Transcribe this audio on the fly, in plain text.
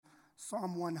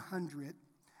Psalm 100,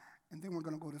 and then we're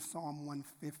going to go to Psalm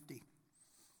 150.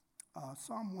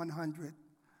 Psalm 100,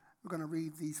 we're going to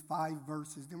read these 5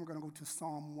 verses, then we're going to go to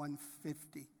Psalm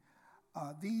 150.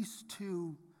 These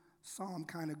two psalms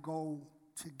kind of go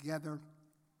together.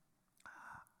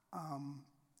 And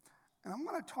I'm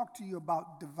going to talk to you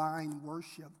about divine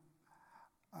worship.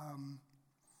 And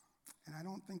I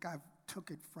don't think I've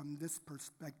took it from this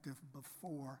perspective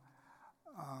before.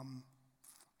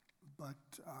 But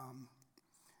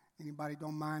anybody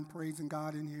don't mind praising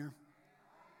God in here?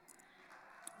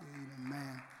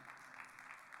 Amen.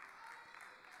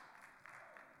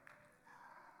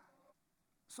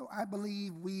 So I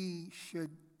believe we should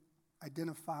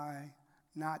identify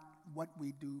not what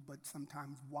we do, but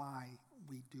sometimes why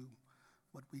we do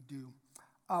what we do.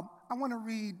 I want to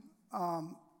read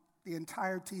the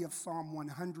entirety of Psalm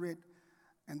 100,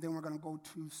 and then we're going to go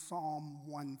to Psalm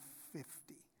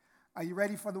 150. Are you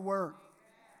ready for the word?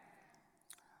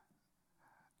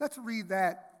 Let's read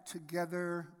that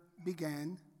together.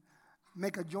 Begin.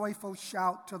 Make a joyful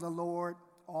shout to the Lord,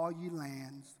 all ye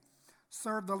lands.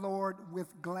 Serve the Lord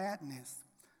with gladness.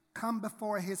 Come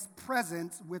before his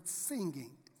presence with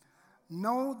singing.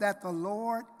 Know that the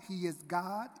Lord, he is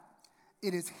God.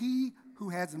 It is he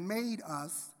who has made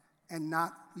us and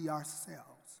not we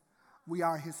ourselves. We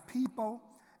are his people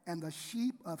and the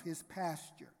sheep of his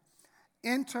pasture.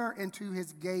 Enter into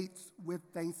his gates with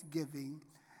thanksgiving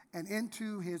and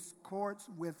into his courts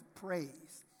with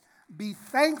praise. Be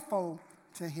thankful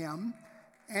to him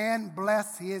and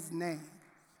bless his name.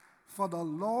 For the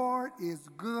Lord is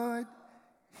good,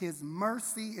 his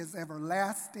mercy is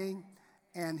everlasting,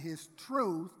 and his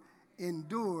truth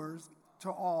endures to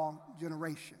all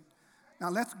generations. Now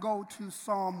let's go to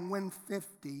Psalm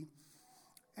 150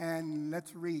 and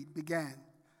let's read. Begin.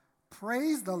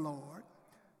 Praise the Lord.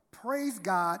 Praise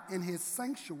God in his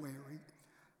sanctuary.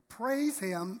 Praise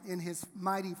him in his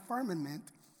mighty firmament.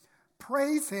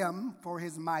 Praise him for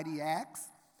his mighty acts.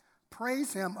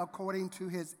 Praise him according to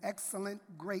his excellent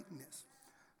greatness.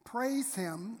 Praise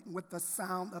him with the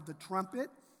sound of the trumpet.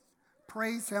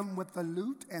 Praise him with the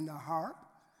lute and the harp.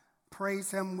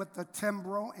 Praise him with the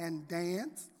timbrel and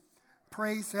dance.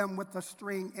 Praise him with the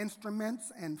string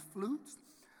instruments and flutes.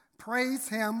 Praise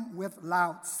him with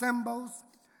loud cymbals.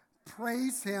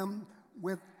 Praise him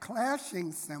with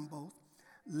clashing cymbals.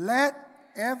 Let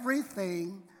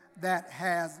everything that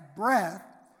has breath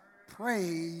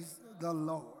praise the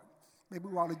Lord. Maybe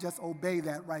we ought to just obey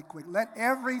that right quick. Let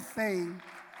everything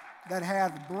that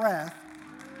has breath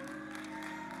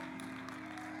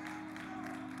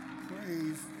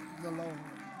praise the Lord.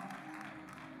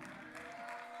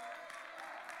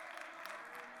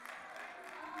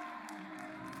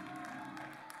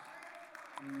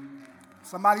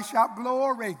 Somebody shout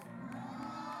glory.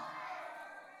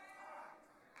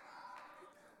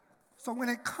 So when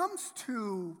it comes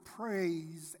to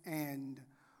praise and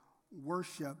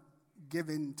worship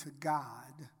given to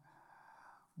God,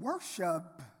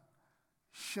 worship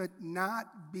should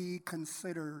not be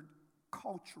considered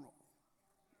cultural.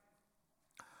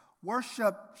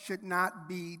 Worship should not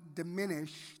be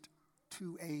diminished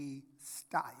to a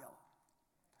style.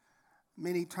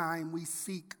 Many times we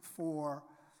seek for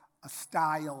a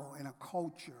style and a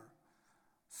culture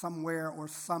somewhere or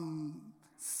some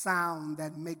sound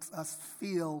that makes us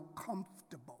feel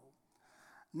comfortable,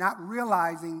 not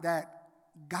realizing that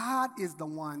God is the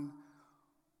one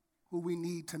who we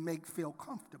need to make feel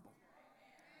comfortable.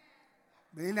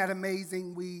 But isn't that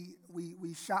amazing? We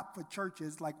shop for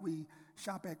churches like we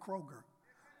shop at Kroger.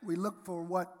 We look for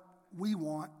what we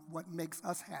want, what makes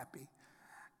us happy,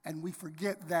 and we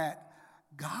forget that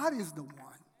God is the one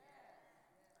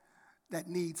that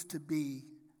needs to be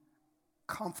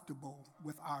comfortable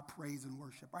with our praise and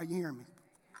worship. Are you hearing me?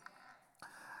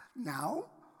 Now,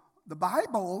 the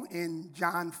Bible in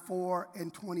John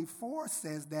 4:24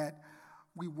 says that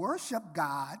we worship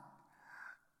God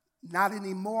not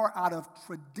anymore out of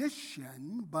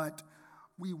tradition, but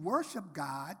we worship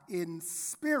God in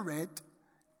spirit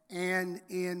and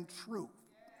in truth.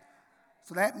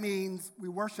 So that means we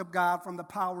worship God from the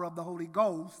power of the Holy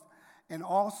Ghost and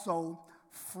also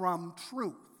from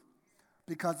truth,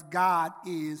 because God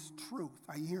is truth.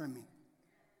 Are you hearing me?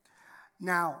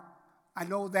 Now, I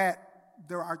know that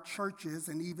there are churches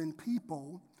and even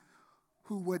people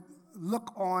who would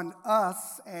look on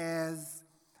us as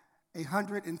a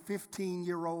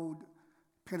 115-year-old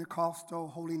Pentecostal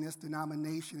holiness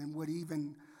denomination and would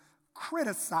even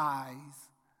criticize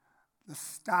the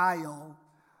style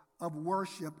of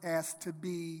worship as to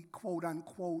be, quote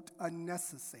unquote,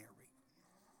 unnecessary.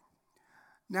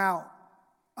 Now,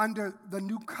 under the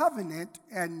new covenant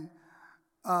and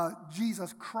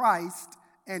Jesus Christ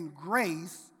and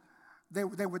grace, they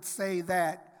would say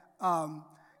that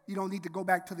you don't need to go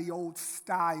back to the old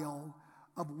style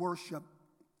of worship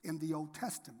in the Old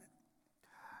Testament.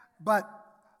 But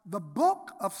the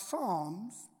book of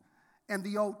Psalms and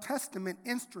the Old Testament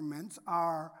instruments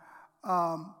are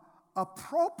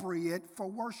appropriate for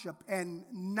worship and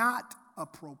not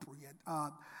appropriate.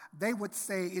 They would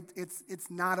say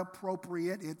it's not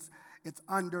appropriate. It's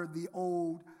under the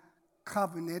old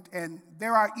covenant, and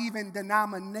there are even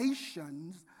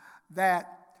denominations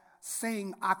that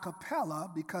sing a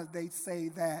cappella because they say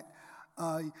that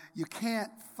you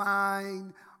can't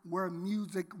find where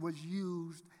music was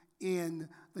used in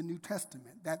the New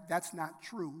Testament. That's not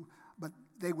true, but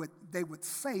they would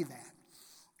say that.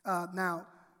 Now,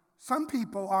 some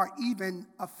people are even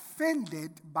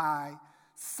offended by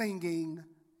singing,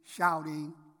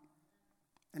 shouting,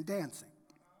 and dancing.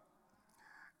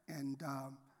 And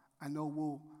I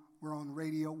know we're on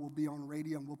radio. We'll be on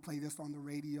radio, and we'll play this on the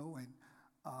radio. And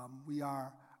we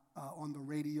are on the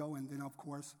radio, and then of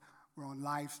course we're on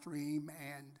live stream.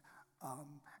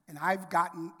 And I've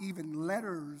gotten even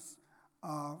letters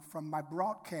from my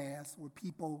broadcast where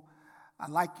people, I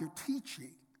like your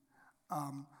teaching,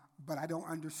 but I don't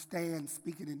understand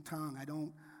speaking in tongue. I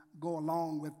don't go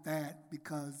along with that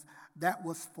because that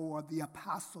was for the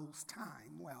apostles'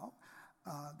 time. Well,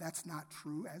 that's not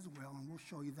true as well, and we'll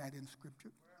show you that in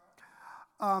Scripture.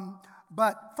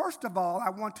 But first of all, I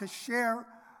want to share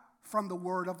from the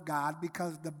Word of God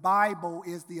because the Bible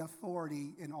is the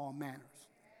authority in all manners.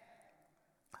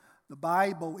 The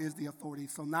Bible is the authority,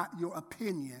 so not your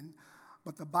opinion,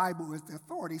 but the Bible is the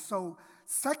authority. So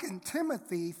 2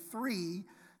 Timothy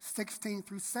 3:16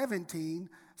 through 17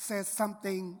 says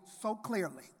something so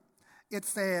clearly. It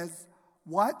says,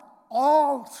 what?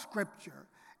 All Scripture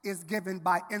is given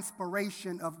by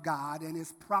inspiration of God and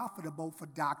is profitable for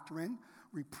doctrine,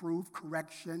 reproof,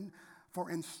 correction,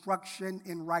 for instruction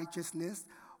in righteousness.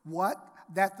 What?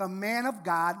 That the man of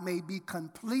God may be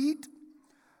complete,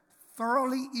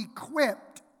 thoroughly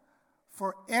equipped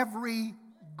for every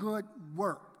good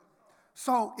work.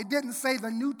 So it didn't say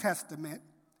the New Testament.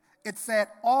 It said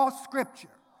all Scripture,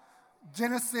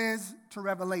 Genesis to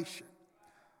Revelation.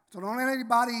 So don't let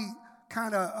anybody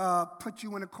kind of put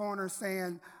you in a corner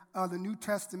saying the New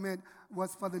Testament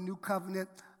was for the New Covenant,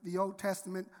 the Old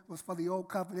Testament was for the Old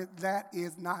Covenant. That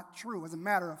is not true. As a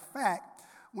matter of fact,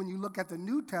 when you look at the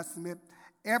New Testament,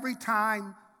 every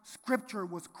time Scripture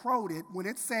was quoted, when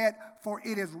it said, for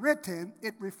it is written,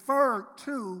 it referred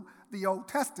to the Old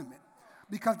Testament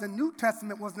because the New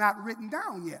Testament was not written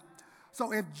down yet.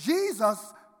 So if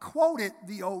Jesus quoted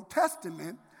the Old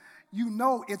Testament, you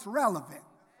know it's relevant.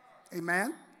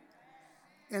 Amen?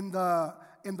 In the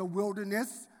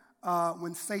wilderness,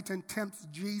 when Satan tempts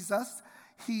Jesus,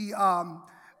 he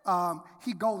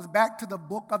goes back to the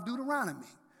book of Deuteronomy.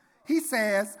 He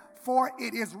says, for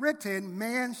it is written,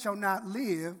 man shall not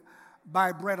live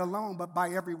by bread alone, but by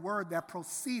every word that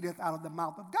proceedeth out of the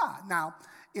mouth of God. Now,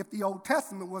 if the Old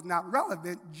Testament was not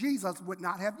relevant, Jesus would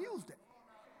not have used it.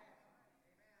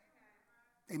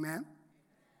 Amen?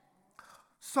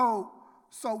 So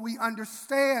we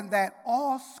understand that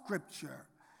all Scripture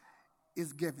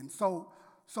is given. So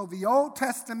the Old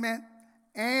Testament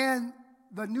and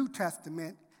the New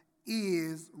Testament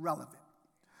is relevant.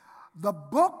 The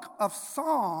book of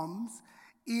Psalms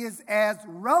is as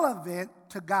relevant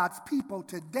to God's people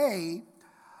today,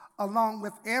 along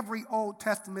with every Old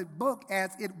Testament book,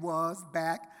 as it was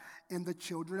back in the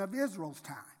children of Israel's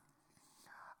time.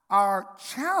 Our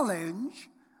challenge,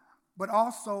 but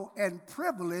also and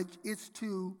privilege, is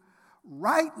to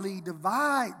rightly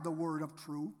divide the word of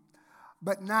truth,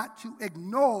 but not to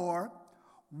ignore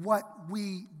what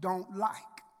we don't like.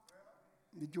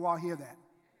 Did you all hear that?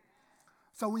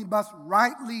 So we must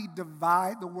rightly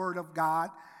divide the word of God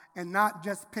and not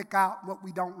just pick out what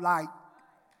we don't like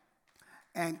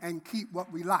and keep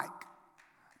what we like,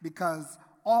 because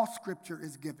all Scripture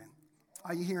is given.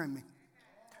 Are you hearing me?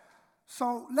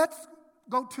 So let's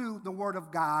go to the Word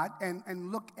of God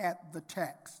and look at the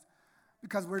text,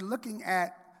 because we're looking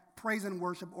at praise and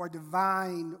worship, or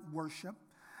divine worship.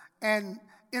 And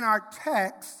in our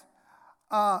text,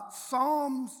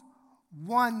 Psalms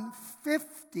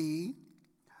 150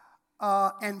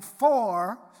 and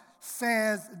 4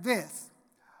 says this: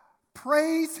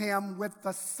 praise him with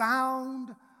the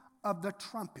sound of the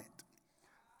trumpet.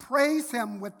 Praise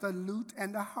him with the lute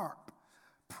and the harp.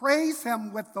 Praise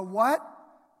him with the what?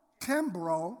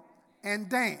 Timbrel and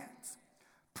dance.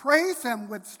 Praise him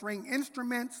with string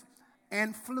instruments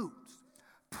and flutes.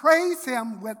 Praise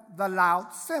him with the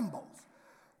loud cymbals.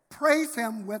 Praise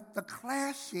him with the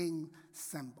clashing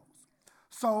cymbals.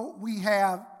 So we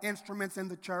have instruments in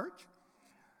the church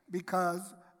because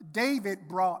David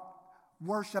brought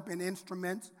worship and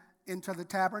instruments into the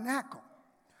tabernacle.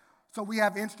 So we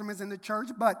have instruments in the church,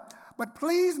 but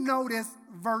please notice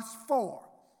verse 4.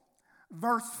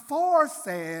 Verse 4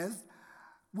 says,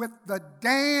 with the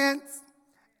dance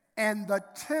and the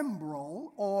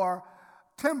timbrel, or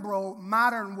timbrel,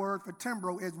 modern word for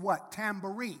timbrel is what?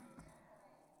 Tambourine.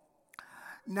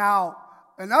 Now,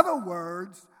 in other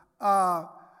words,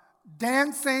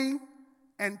 dancing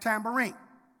and tambourine.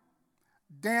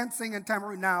 Dancing and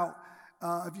tambourine. Now,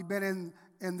 if you've been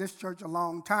in this church a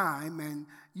long time, and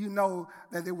you know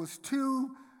that there was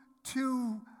two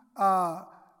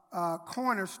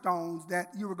cornerstones that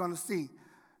you were going to see.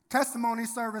 Testimony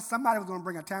service, somebody was going to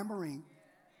bring a tambourine.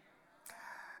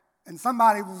 And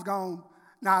somebody was going,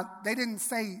 now they didn't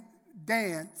say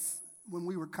dance when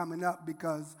we were coming up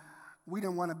because we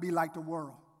didn't want to be like the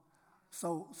world.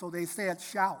 So they said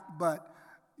shout, but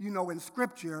you know in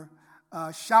Scripture,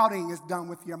 shouting is done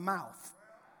with your mouth.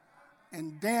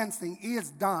 And dancing is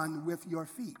done with your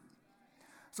feet.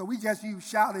 So we just use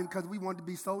shouting because we want to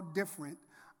be so different,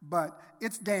 but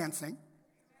it's dancing.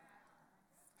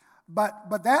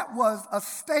 But that was a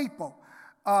staple.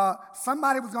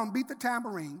 Somebody was going to beat the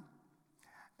tambourine,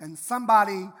 and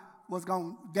somebody was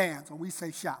going to dance, or we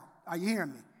say shout. Are you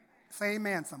hearing me? Say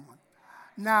amen, someone.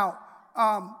 Now,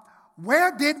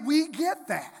 where did we get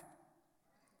that?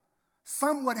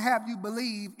 Some would have you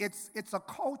believe it's a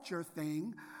culture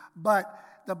thing, but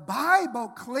the Bible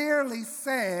clearly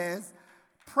says,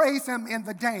 praise him in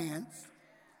the dance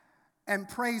and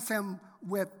praise him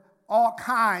with all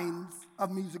kinds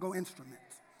of musical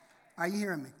instruments. Are you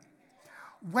hearing me?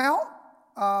 Well,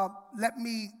 let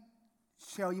me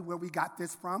show you where we got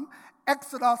this from.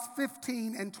 Exodus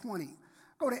 15 and 20.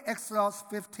 Go to Exodus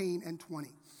 15 and 20.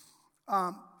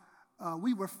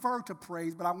 We refer to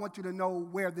praise, but I want you to know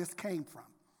where this came from.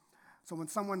 So when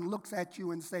someone looks at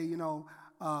you and say,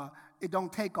 it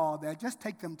don't take all that, just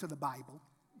take them to the Bible.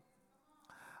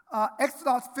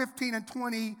 Exodus 15 and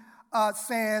 20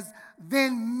 says,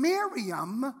 then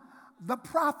Miriam, the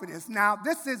prophetess. Now,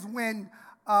 this is when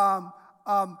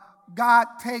God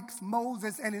takes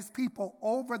Moses and his people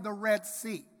over the Red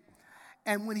Sea.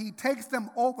 And when he takes them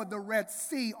over the Red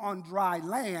Sea on dry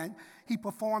land, he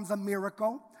performs a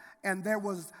miracle. And there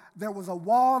was a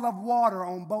wall of water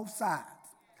on both sides.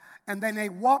 And then they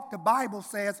walked, the Bible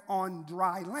says, on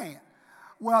dry land.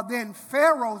 Well, then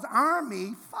Pharaoh's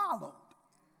army followed.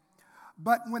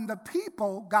 But when the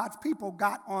people, God's people,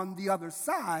 got on the other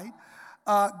side,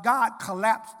 God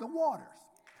collapsed the waters.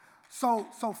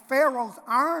 So Pharaoh's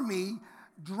army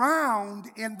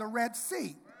drowned in the Red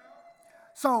Sea.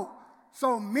 So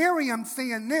Miriam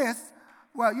seeing this,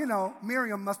 well,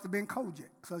 Miriam must have been Kojic.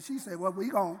 So she said, well, we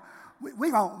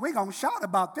gonna shout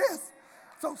about this.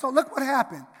 So look what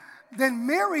happened. Then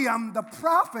Miriam, the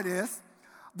prophetess,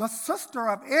 the sister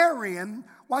of Aaron,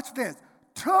 watch this,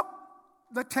 took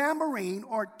the tambourine,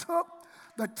 or took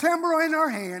the timbrel in her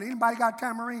hand. Anybody got a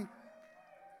tambourine?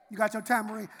 You got your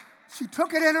tambourine? She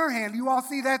took it in her hand. You all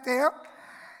see that there?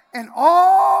 And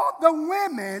all the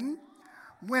women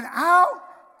went out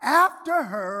after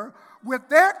her with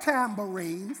their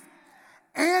tambourines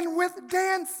and with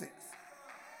dances.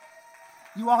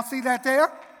 You all see that there?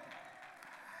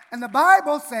 And the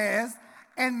Bible says,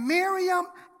 and Miriam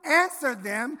answered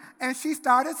them, and she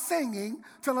started singing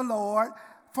to the Lord,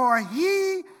 for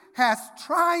he has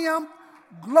triumphed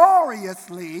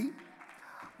gloriously.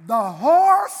 The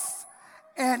horse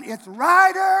and its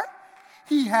rider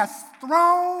he has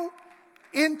thrown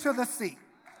into the sea.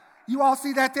 You all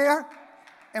see that there?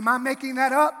 Am I making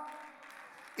that up?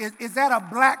 Is that a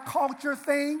black culture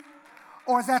thing,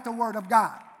 or is that the word of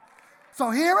God?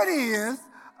 So here it is.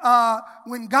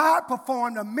 When God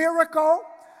performed a miracle,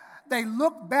 they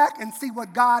look back and see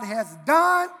what God has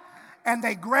done, and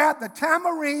they grab the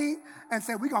tambourine and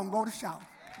say, we're going to go to shout.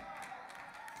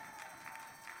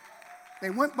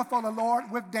 They went before the Lord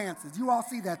with dances. You all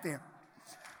see that there.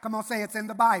 Come on, say it's in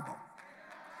the Bible.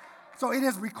 So it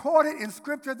is recorded in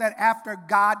Scripture that after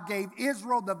God gave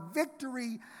Israel the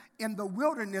victory in the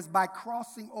wilderness by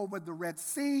crossing over the Red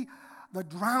Sea, the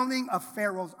drowning of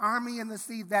Pharaoh's army in the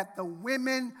sea, that the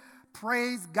women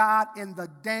praised God in the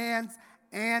dance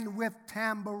and with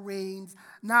tambourines.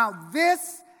 Now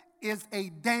this is a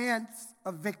dance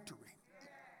of victory.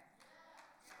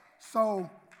 So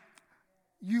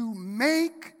you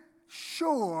make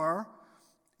sure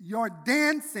your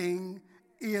dancing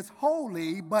is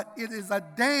holy, but it is a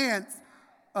dance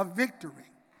of victory.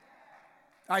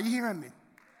 Are you hearing me?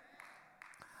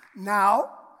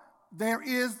 Now, there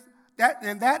is that,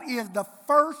 and that is the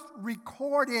first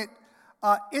recorded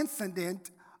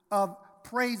incident of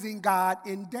praising God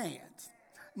in dance.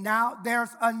 Now, there's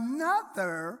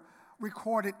another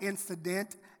recorded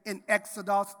incident in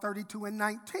Exodus 32 and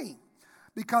 19.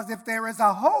 Because if there is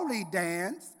a holy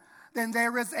dance, then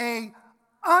there is a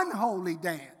unholy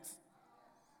dance.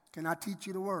 Can I teach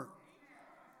you the word?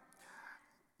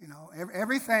 You know,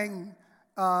 everything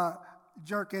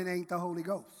jerking ain't the Holy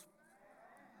Ghost.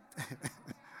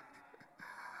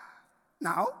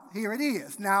 Now, here it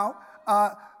is. Now,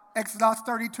 Exodus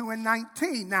 32 and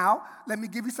 19. Now, let me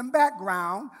give you some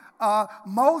background.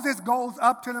 Moses goes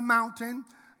up to the mountain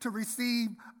to receive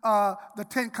the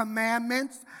Ten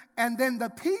Commandments, and then the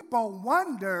people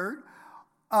wondered,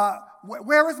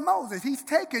 where is Moses? He's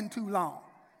taken too long.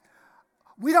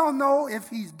 We don't know if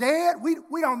he's dead.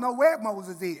 We don't know where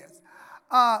Moses is.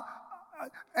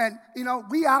 And, you know,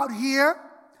 we out here,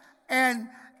 and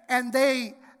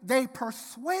they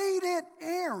persuaded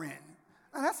Aaron.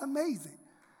 Now, that's amazing.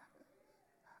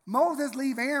 Moses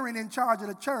leave Aaron in charge of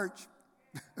the church.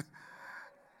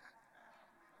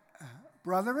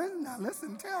 Brethren, now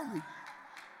listen, tell me.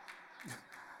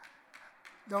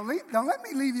 Don't let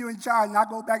me leave you in charge and I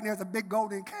go back and there's a big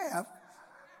golden calf.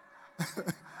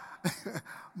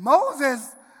 Moses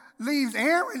leaves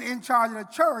Aaron in charge of the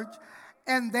church,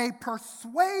 and they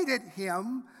persuaded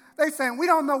him. They saying, we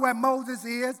don't know where Moses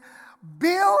is.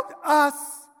 Build us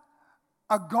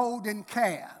a golden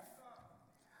calf.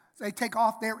 So they take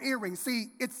off their earrings.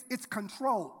 See, it's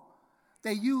control.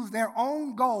 They use their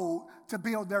own gold to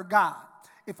build their God.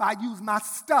 If I use my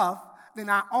stuff, then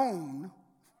I own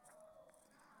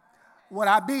what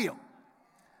I build.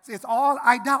 See, it's all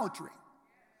idolatry.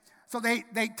 So they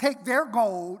take their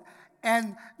gold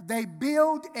and they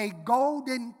build a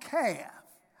golden calf.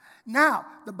 Now,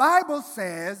 the Bible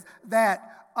says that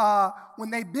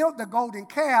when they built the golden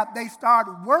calf, they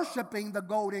started worshiping the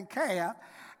golden calf,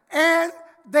 and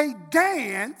they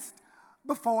danced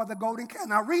before the golden calf.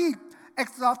 Now read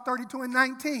Exodus 32 and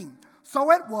 19.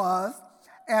 So it was,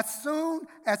 as soon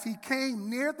as he came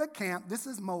near the camp, this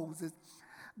is Moses,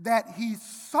 that he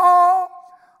saw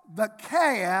the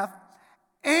calf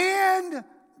and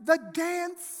the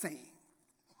dancing.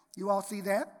 You all see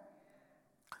that?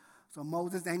 So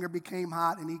Moses' anger became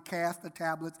hot, and he cast the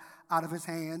tablets out of his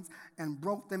hands and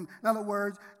broke them. In other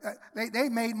words, they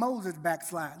made Moses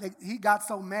backslide. He got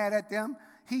so mad at them,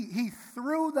 he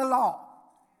threw the law.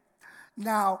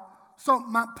 Now, so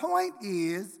my point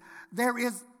is, there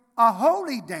is a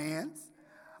holy dance,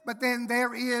 but then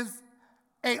there is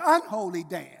an unholy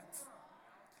dance.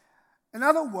 In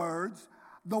other words,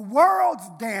 the world's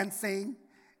dancing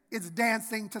is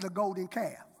dancing to the golden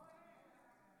calf.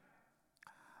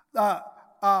 The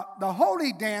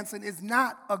holy dancing is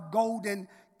not a golden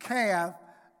calf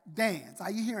dance.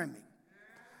 Are you hearing me?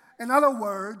 In other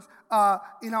words, I'm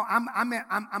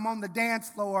on the dance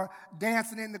floor,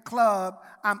 dancing in the club.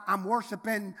 I'm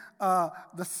worshiping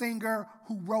the singer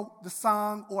who wrote the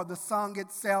song or the song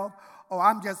itself, or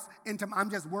I'm just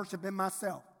worshiping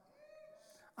myself.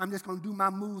 I'm just going to do my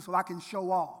moves so I can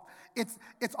show off.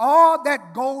 It's all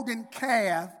that golden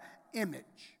calf image.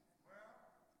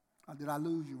 Or did I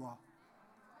lose you all?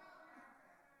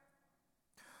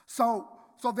 So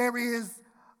there is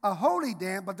a holy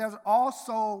dance, but there's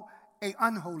also an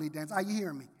unholy dance. Are you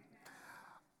hearing me?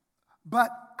 But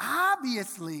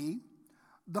obviously,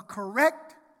 the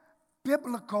correct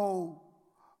biblical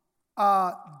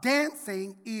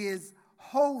dancing is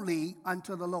holy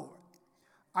unto the Lord.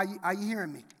 Are you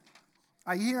hearing me?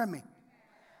 Are you hearing me?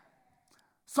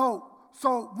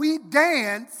 So we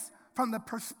dance from the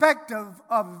perspective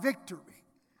of victory.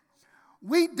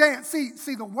 We dance,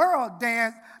 see the world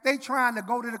dance, they trying to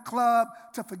go to the club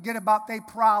to forget about their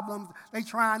problems. They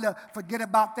trying to forget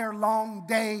about their long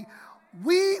day.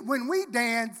 When we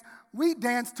dance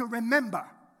to remember.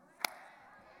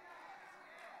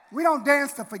 We don't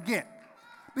dance to forget.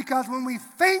 Because when we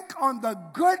think on the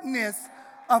goodness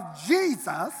of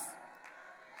Jesus,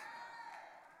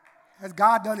 has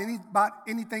God done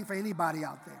anything for anybody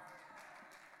out there?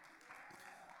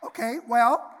 Okay,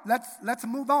 well, let's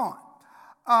move on.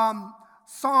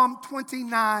 Psalm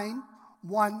 29,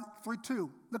 1 through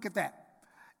 2. Look at that.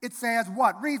 It says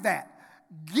what? Read that.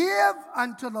 Give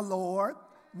unto the Lord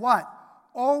what?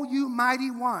 O you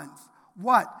mighty ones.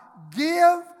 What?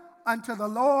 Give unto the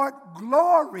Lord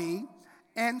glory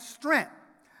and strength.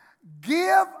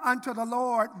 Give unto the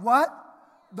Lord what?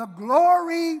 The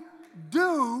glory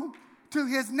due to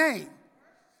his name.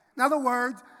 In other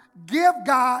words, give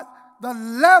God the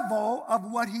level of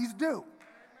what he's due.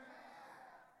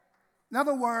 In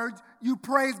other words, you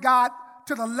praise God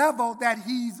to the level that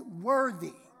he's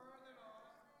worthy.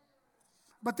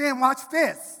 But then watch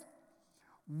this.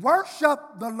 Worship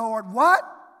the Lord. What?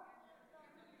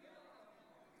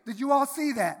 Did you all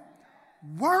see that?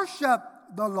 Worship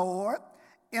the Lord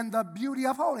in the beauty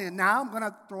of holiness. Now I'm going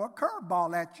to throw a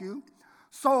curveball at you.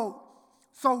 So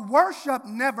worship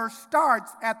never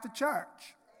starts at the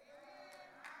church.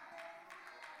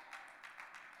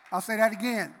 I'll say that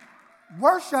again.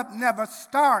 Worship never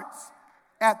starts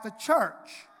at the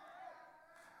church.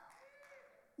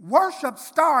 Worship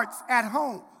starts at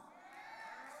home.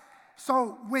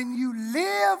 So when you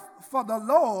live for the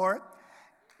Lord,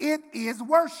 it is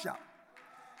worship.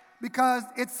 Because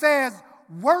it says,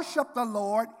 worship the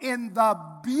Lord in the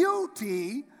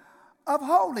beauty of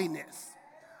holiness.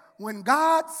 When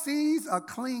God sees a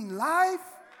clean life,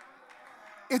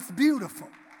 it's beautiful.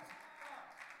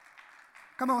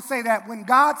 Come on, say that. When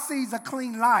God sees a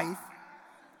clean life,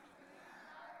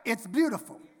 it's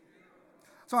beautiful.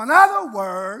 So in other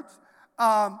words,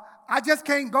 I just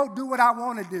can't go do what I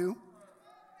want to do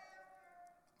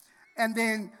and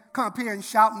then come up here and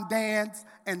shout and dance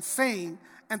and sing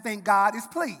and think God is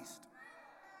pleased.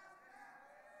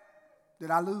 Did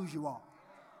I lose you all?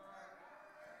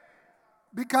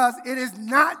 Because it is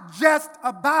not just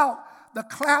about the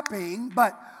clapping,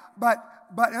 but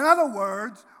in other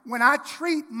words, when I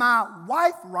treat my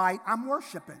wife right, I'm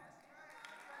worshiping.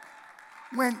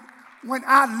 When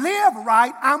I live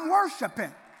right, I'm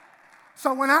worshiping.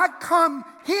 So when I come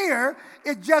here,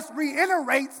 it just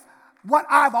reiterates what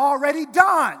I've already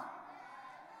done.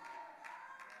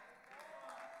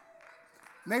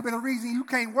 Maybe the reason you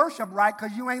can't worship right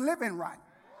because you ain't living right.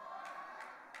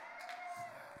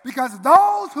 Because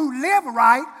those who live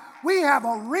right, we have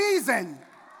a reason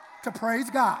to praise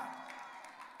God.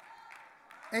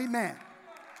 Amen.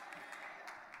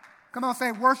 Come on,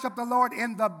 say, worship the Lord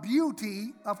in the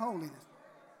beauty of holiness.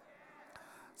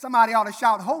 Somebody ought to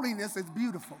shout, holiness is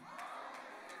beautiful.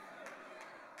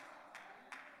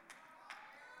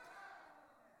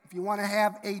 If you want to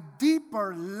have a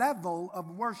deeper level of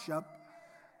worship,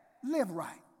 live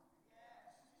right.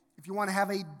 If you want to have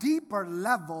a deeper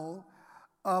level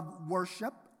of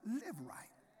worship, live right.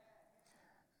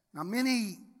 Now,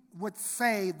 many would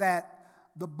say that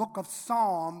the book of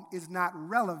Psalm is not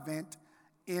relevant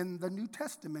in the New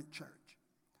Testament church.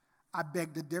 I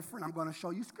beg to differ, and I'm going to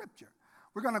show you scripture.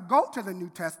 We're going to go to the New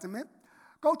Testament.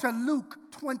 Go to Luke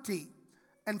 20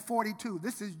 and 42.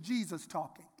 This is Jesus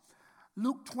talking.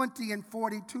 Luke 20 and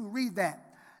 42, read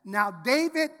that. Now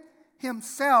David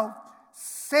himself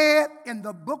said in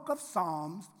the book of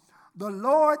Psalms, the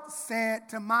Lord said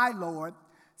to my Lord,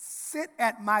 sit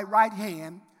at my right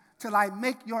hand till I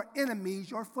make your enemies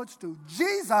your footstool.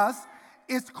 Jesus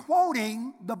is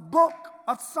quoting the book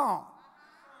of Psalms.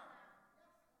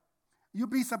 You'll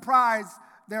be surprised,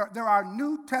 there are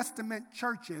New Testament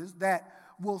churches that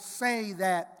will say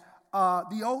that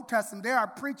the Old Testament, there are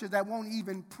preachers that won't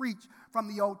even preach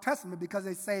from the Old Testament because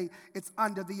they say it's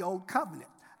under the Old Covenant.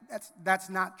 That's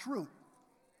not true.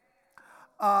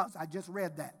 I just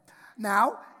read that.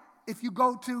 Now, if you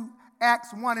go to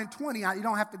Acts 1 and 20, you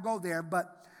don't have to go there,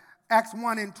 but Acts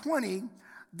 1 and 20,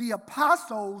 the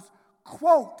apostles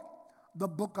quote the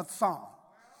book of Psalms.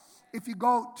 If you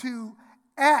go to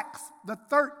Acts, the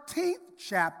 13th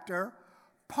chapter,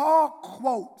 Paul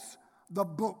quotes the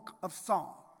book of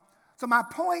Psalms. So my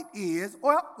point is,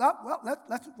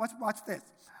 let's watch this.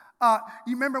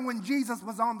 You remember when Jesus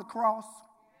was on the cross?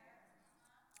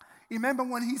 You remember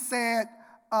when he said,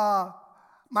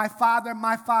 my Father,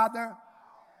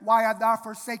 why art thou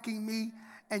forsaking me?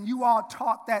 And you all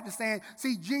taught that to say,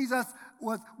 see, Jesus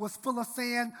was full of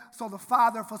sin, so the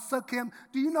Father forsook him.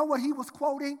 Do you know what he was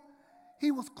quoting?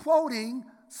 He was quoting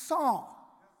Psalm.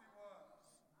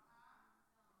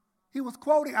 He was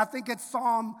quoting, I think it's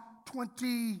Psalm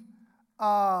 20,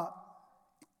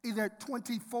 either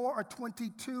 24 or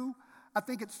 22. I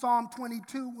think it's Psalm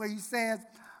 22 where he says,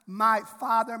 my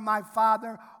Father,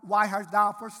 why hast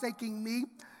thou forsaken me?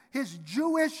 His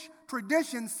Jewish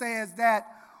tradition says that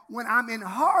when I'm in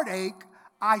heartache,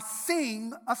 I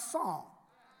sing a song.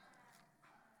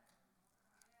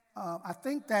 I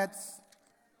think that's,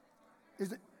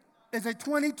 is it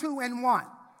 22 and 1?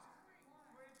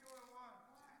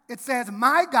 It says,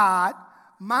 my God,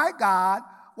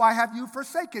 why have you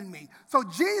forsaken me? So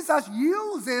Jesus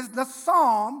uses the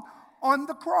psalm on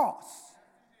the cross.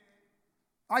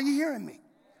 Are you hearing me?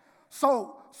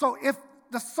 So if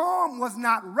the psalm was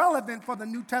not relevant for the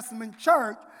New Testament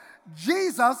church,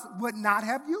 Jesus would not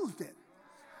have used it.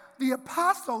 The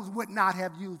apostles would not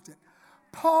have used it.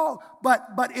 Paul,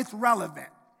 but it's relevant.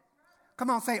 Come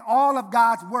on, say all of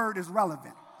God's word is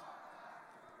relevant.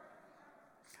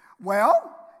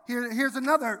 Well, here's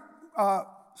another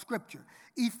scripture.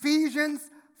 Ephesians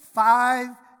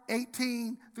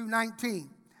 5:18 through 19.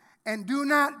 And do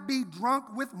not be drunk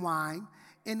with wine,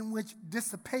 in which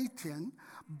dissipation,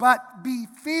 but be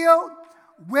filled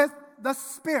with the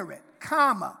Spirit,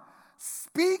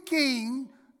 speaking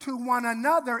to one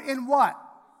another in what?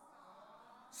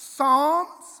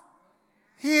 Psalms,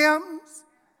 hymns,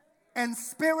 and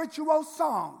spiritual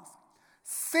songs,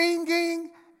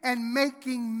 singing and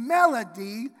making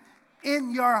melody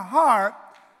in your heart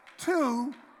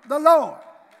to the Lord.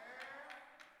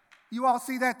 You all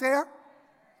see that there?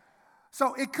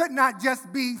 So it could not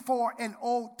just be for an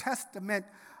Old Testament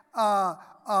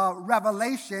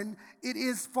revelation. It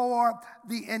is for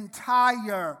the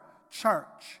entire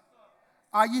church.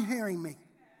 Are you hearing me?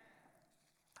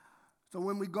 So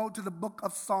when we go to the book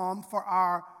of Psalms for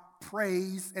our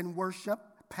praise and worship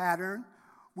pattern,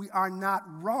 we are not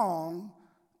wrong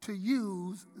to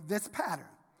use this pattern.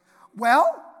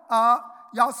 Well,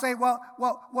 y'all say, well,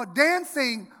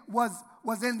 dancing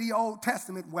was in the Old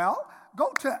Testament. Well,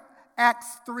 go to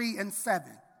Acts 3 and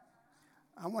 7.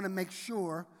 I want to make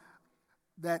sure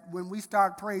that when we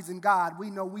start praising God,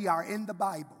 we know we are in the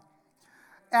Bible.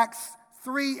 Acts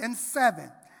 3 and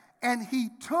 7. And he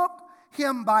took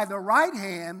him by the right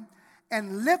hand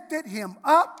and lifted him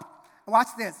up. Watch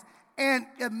this. And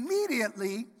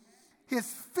immediately his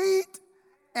feet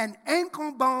and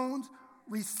ankle bones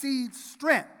received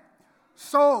strength.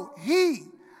 So he,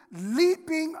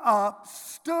 leaping up,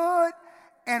 stood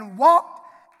and walked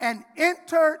and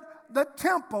entered the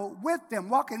temple with them.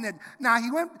 Walking in. Now he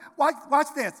went, watch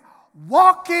this.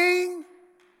 Walking,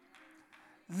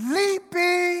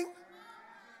 leaping,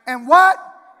 and what?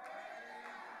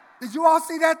 Did you all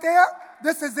see that there?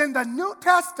 This is in the New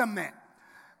Testament.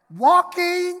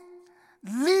 Walking,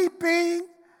 leaping,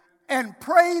 and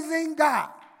praising God.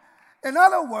 In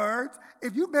other words,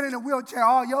 if you've been in a wheelchair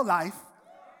all your life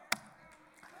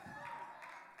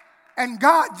and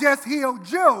God just healed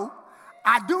you,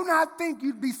 I do not think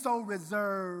you'd be so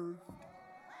reserved.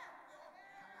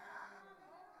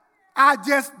 I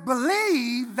just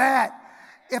believe that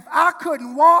if I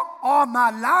couldn't walk all my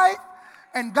life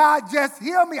and God just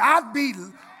healed me, I'd be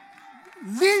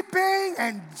leaping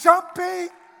and jumping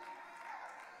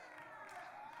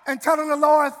and telling the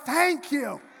Lord, thank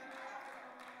you.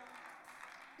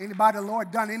 Anybody the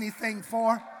Lord done anything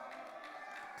for?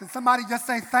 Can somebody just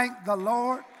say, thank the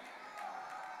Lord?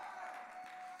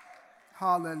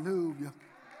 Hallelujah.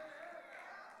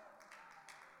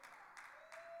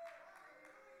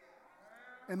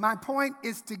 And my point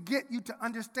is to get you to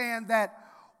understand that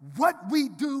what we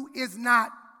do is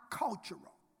not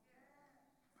cultural.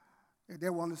 They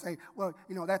want to say, well,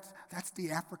 that's the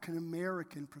African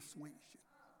American persuasion.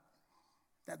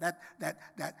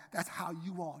 That's how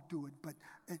you all do it. But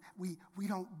we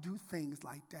don't do things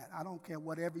like that. I don't care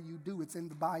whatever you do, it's in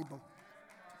the Bible.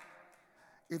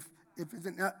 If it's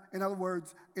in other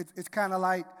words, it's kind of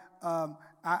like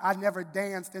I never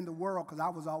danced in the world because I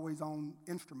was always on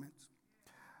instruments.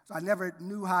 So I never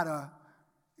knew how to,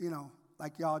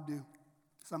 like y'all do.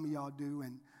 Some of y'all do,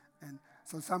 and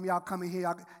so some of y'all come in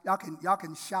here, y'all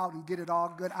can shout and get it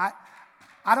all good. I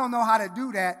don't know how to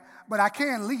do that, but I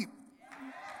can leap.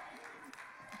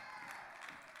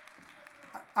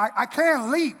 I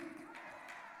can leap.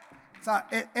 So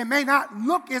it may not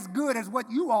look as good as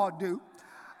what you all do,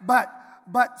 but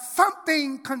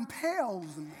something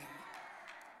compels me.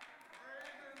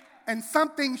 And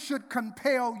something should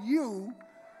compel you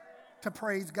to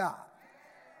praise God.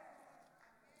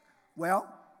 Well,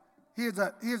 here's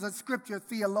a scripture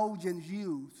theologians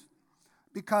use,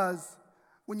 because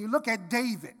when you look at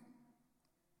David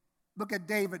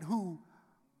who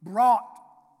brought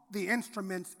the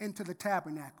instruments into the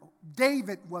tabernacle.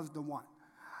 David was the one.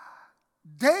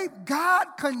 God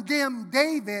condemned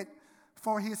David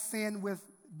for his sin with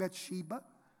Bathsheba,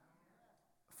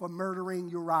 for murdering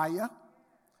Uriah.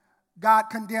 God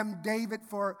condemned David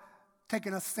for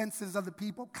taking a census of the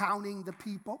people, counting the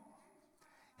people.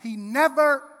 He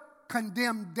never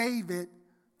condemned David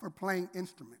for playing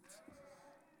instruments.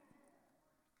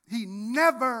 He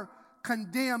never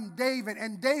condemned David,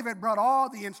 and David brought all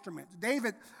the instruments.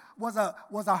 David was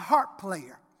a harp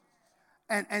player.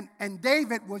 And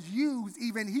David was used,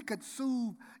 even he could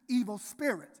soothe evil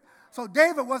spirits. So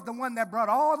David was the one that brought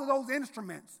all of those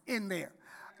instruments in there.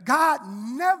 God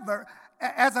never,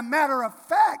 as a matter of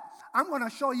fact, I'm going to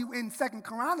show you in 2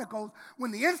 Chronicles,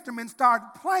 when the instruments started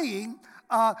playing,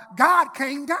 God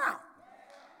came down.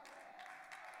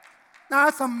 Now,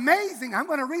 it's amazing. I'm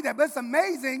going to read that, but it's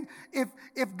amazing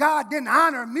if God didn't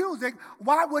honor music,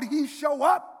 why would he show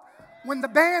up when the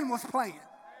band was playing?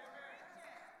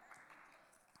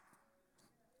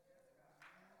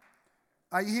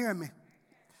 Are you hearing me?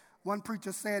 One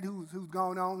preacher said, who's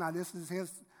gone on, now this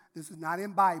is not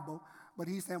in Bible, but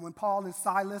he said when Paul and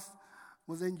Silas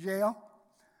was in jail,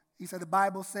 he said the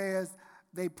Bible says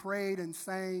they prayed and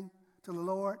sang to the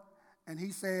Lord, and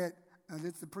he said, and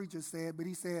this the preacher said, but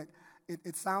he said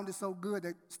it sounded so good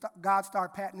that God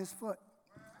started patting his foot.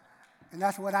 And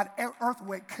that's where that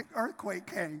earthquake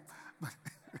came.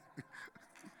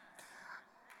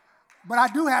 But I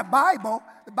do have Bible.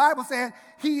 The Bible says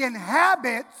he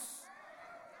inhabits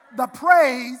the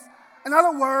praise. In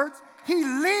other words, he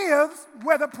lives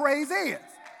where the praise is.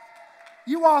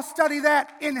 You all study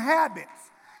that, inhabits.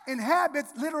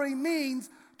 Inhabits literally means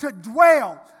to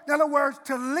dwell. In other words,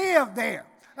 to live there.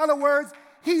 In other words,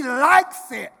 he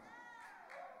likes it.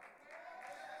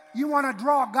 You want to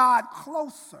draw God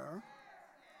closer.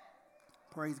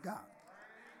 Praise God.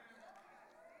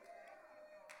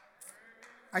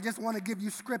 I just want to give you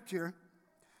scripture.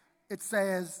 It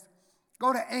says,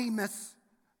 go to Amos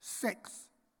 6.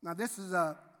 Now this is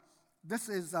a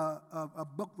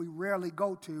book we rarely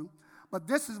go to, but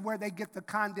this is where they get the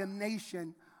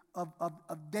condemnation of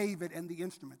David and the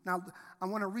instrument. Now I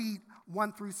want to read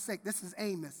 1 through 6. This is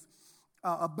Amos,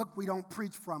 a book we don't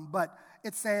preach from, but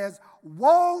it says,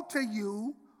 woe to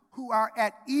you who are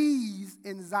at ease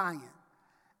in Zion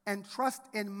and trust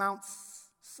in Mount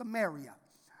Samaria,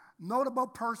 notable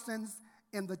persons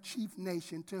in the chief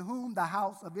nation, to whom the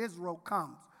house of Israel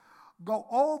comes. Go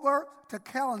over to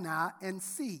Kelna and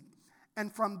see,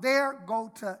 and from there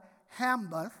go to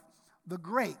Hamath the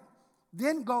Great.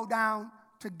 Then go down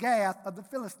to Gath of the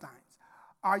Philistines.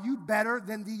 Are you better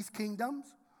than these kingdoms?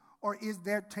 Or is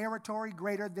their territory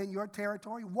greater than your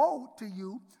territory? Woe to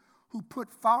you who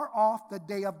put far off the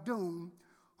day of doom,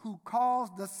 who cause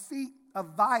the seat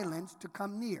of violence to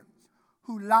come near,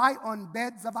 who lie on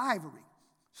beds of ivory,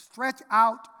 stretch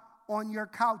out on your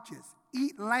couches,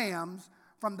 eat lambs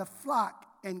from the flock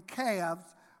and calves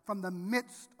from the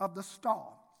midst of the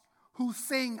stall, who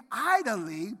sing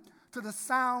idly to the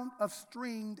sound of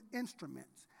stringed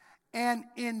instruments, and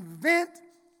invent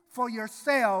for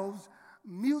yourselves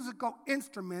musical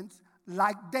instruments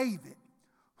like David,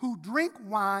 who drink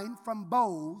wine from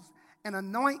bowls and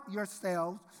anoint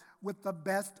yourselves with the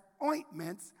best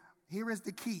ointments. Here is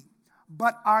the key.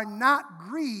 But are not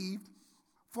grieved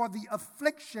for the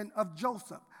affliction of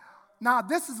Joseph. Now,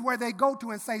 this is where they go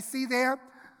to and say, see there,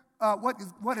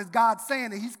 what is God saying?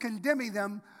 That he's condemning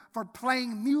them for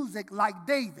playing music like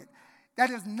David. That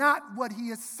is not what he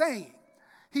is saying.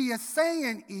 He is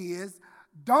saying is,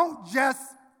 don't just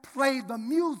play the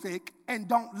music and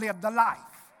don't live the life.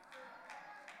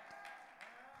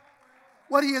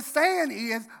 What he is saying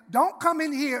is, don't come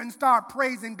in here and start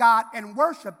praising God and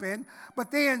worshiping, but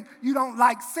then you don't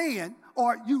like sin,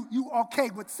 or you okay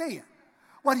with sin.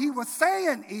 What he was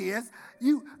saying is,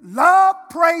 you love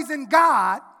praising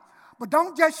God, but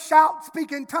don't just shout,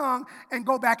 speak in tongue, and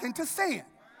go back into sin.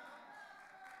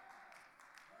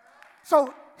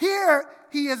 So here,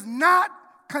 he is not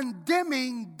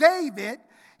condemning David.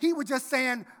 He was just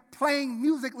saying playing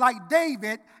music like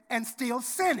David and still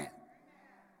sinning.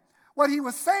 What he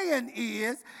was saying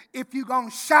is, if you're going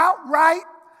to shout right,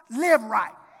 live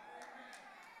right.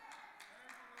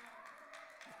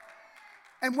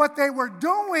 And what they were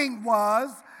doing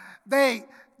was they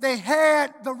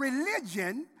had the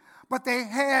religion, but they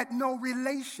had no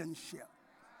relationship.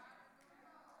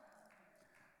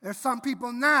 There's some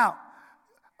people now,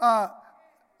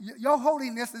 your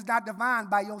holiness is not defined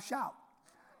by your shout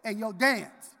and your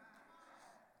dance.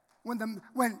 When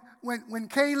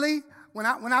Kaylee, when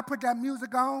I put that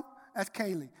music on, that's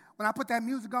Kaylee. When I put that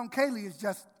music on, Kaylee is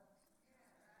just,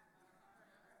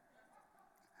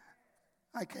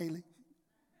 hi Kaylee.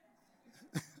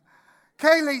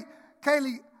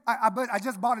 Kaylee, I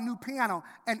just bought a new piano,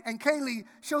 and Kaylee,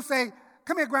 she'll say,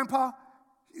 come here, Grandpa,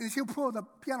 and she'll pull the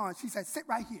piano and she says, sit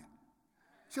right here.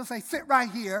 She'll say, sit right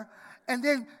here, and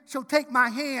then she'll take my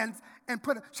hands and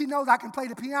she knows I can play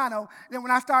the piano. Then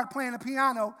when I start playing the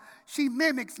piano, she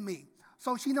mimics me.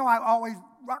 So she know I always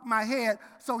rock my head,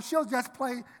 so she'll just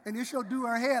play, and then she'll do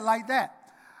her head like that.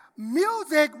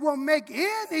 Music will make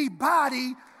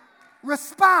anybody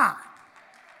respond.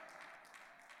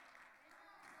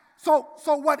 So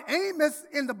what Amos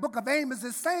in the book of Amos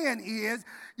is saying is,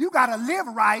 you got to live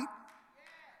right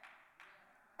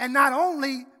and not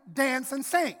only dance and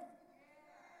sing.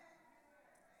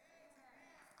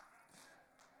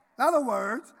 In other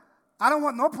words, I don't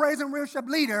want no praise and worship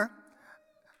leader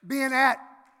being at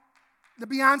the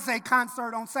Beyonce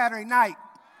concert on Saturday night,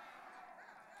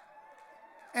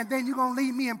 and then you're going to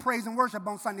lead me in praise and worship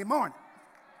on Sunday morning.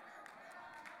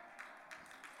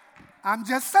 I'm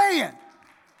just saying.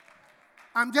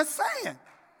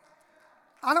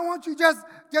 I don't want you just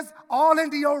all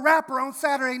into your rapper on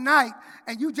Saturday night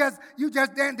and you just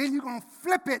then you're going to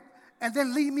flip it and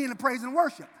then lead me in the praise and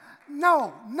worship.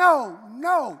 No.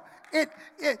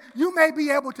 You may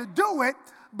be able to do it,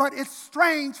 but it's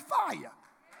strange fire.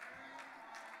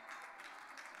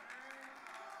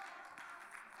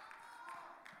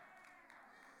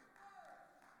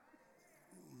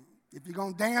 If you're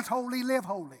going to dance holy, live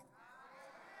holy.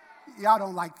 Y'all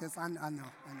don't like this. I know.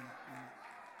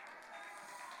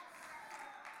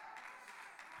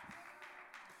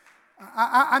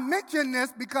 I mention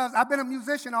this because I've been a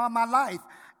musician all my life,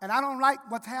 and I don't like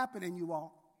what's happening, you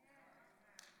all.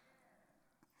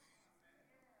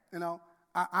 You know,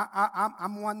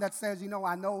 I'm one that says,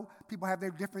 I know people have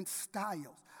their different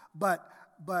styles, but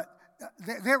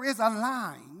there is a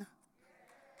line.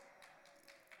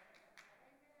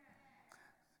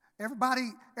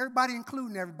 Everybody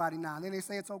including everybody now. And then they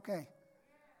say it's okay.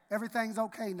 Everything's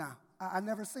okay now. I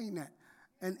never seen that.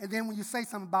 And then when you say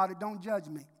something about it, don't judge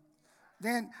me.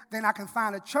 Then I can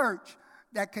find a church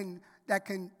that can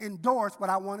endorse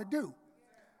what I want to do.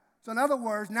 So in other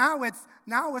words, now it's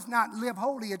not live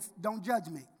holy, it's don't judge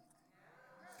me.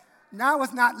 Now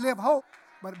it's not live holy,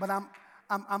 but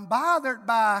I'm bothered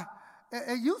by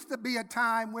it used to be a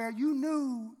time where you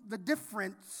knew the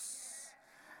difference.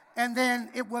 And then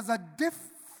it was a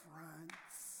difference.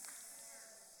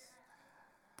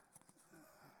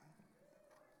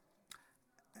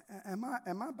 Am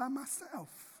I by myself?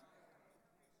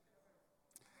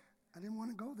 I didn't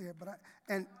want to go there, but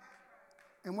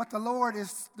and what the Lord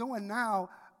is doing now,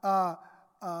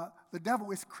 the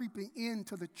devil is creeping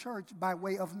into the church by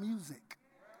way of music.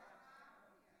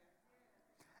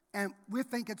 And we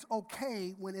think it's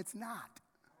okay when it's not.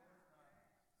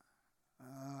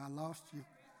 I lost you.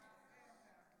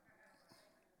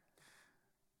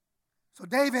 So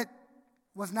David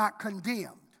was not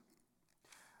condemned.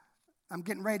 I'm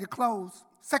getting ready to close.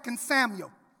 2 Samuel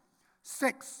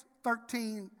 6,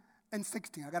 13, and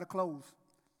 16. I got to close.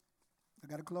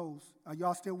 Are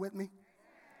y'all still with me?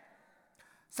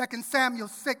 2 Samuel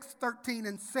 6, 13,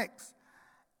 and 6.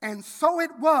 And so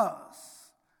it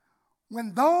was,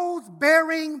 when those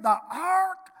bearing the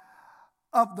ark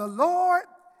of the Lord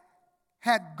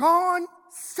had gone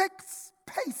 6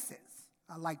 paces,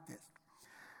 I like this,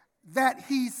 that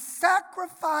he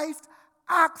sacrificed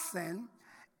oxen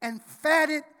and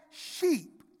fatted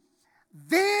sheep.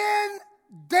 Then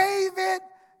David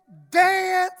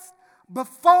danced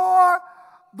before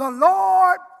the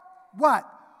Lord, what?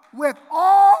 With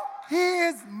all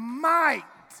his might.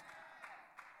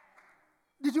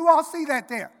 Did you all see that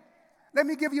there? Let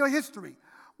me give you a history.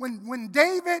 When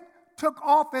David took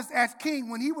office as king,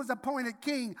 when he was appointed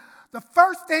king, the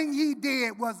first thing he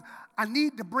did was, I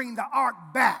need to bring the ark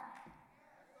back.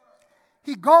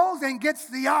 He goes and gets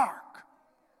the ark.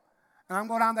 And I'm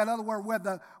going down that other word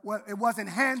where it wasn't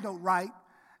handled right,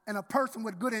 and a person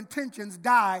with good intentions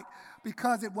died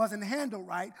because it wasn't handled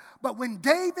right. But when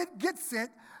David gets it,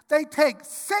 they take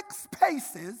 6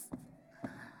 paces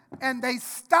and they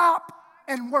stop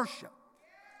and worship.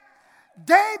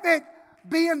 David,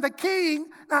 being the king,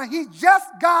 now he just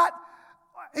got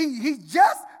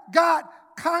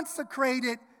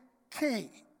consecrated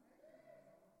king.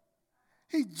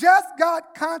 He just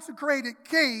got consecrated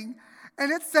king,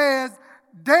 and it says,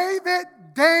 David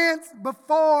danced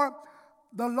before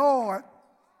the Lord,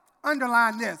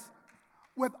 underline this,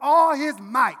 with all his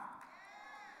might.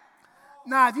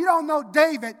 Now, if you don't know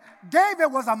David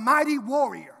was a mighty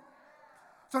warrior.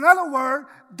 So in other words,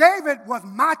 David was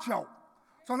macho.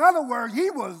 So in other words, he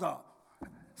was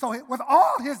so with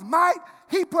all his might,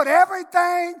 he put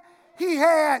everything he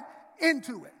had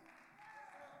into it.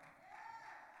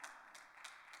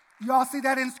 You all see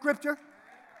that in Scripture?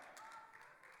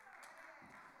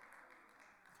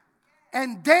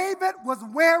 And David was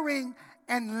wearing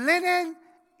an linen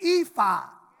ephod.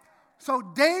 So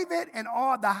David and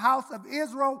all the house of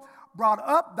Israel brought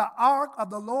up the ark of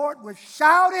the Lord with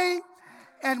shouting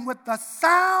and with the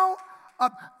sound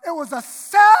of, it was a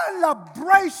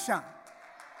celebration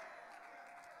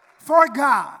for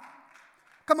God.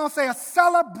 Come on, say a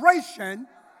celebration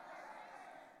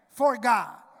for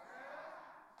God.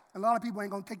 A lot of people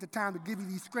ain't going to take the time to give you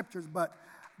these scriptures, but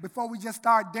before we just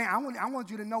start dancing, I want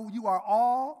you to know you are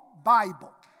all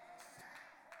Bible.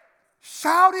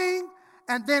 Shouting,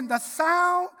 and then the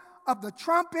sound of the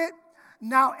trumpet.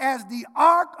 Now, as the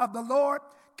ark of the Lord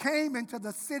came into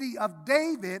the city of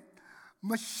David,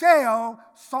 Michal,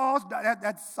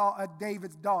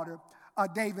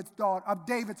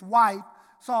 David's wife,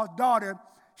 Saul's daughter,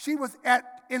 she was at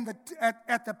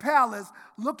the palace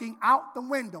looking out the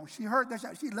window. She heard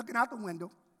that. She's looking out the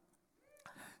window.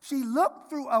 she looked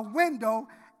through a window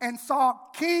and saw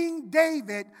King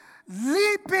David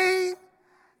leaping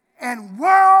and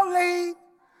whirling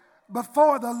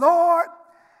before the Lord,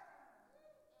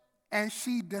 and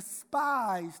she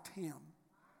despised him.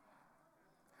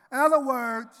 In other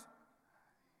words,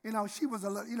 she was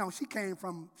she came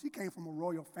from a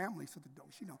royal family, so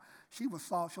she was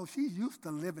soft, so she's used to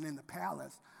living in the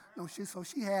palace. She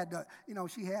had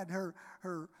her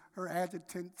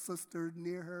adjutant sister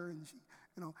near her, and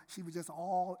she was just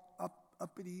all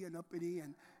uppity, and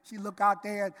she looked out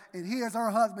there, and here's her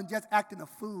husband just acting a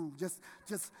fool, just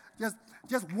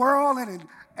whirling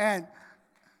and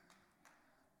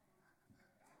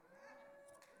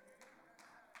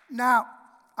now.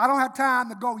 I don't have time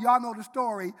to go. Y'all know the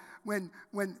story. When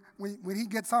he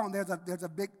gets home, there's a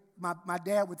big, my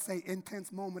dad would say,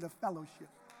 intense moment of fellowship.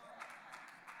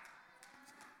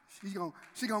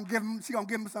 She gonna give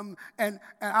him some, and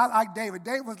I like David.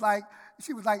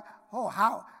 She was like, oh,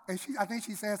 how, and I think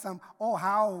she said something, oh,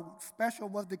 how special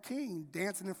was the king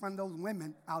dancing in front of those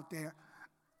women out there.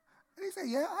 And he said,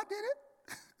 yeah, I did it.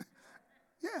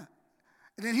 Yeah.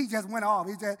 And then he just went off.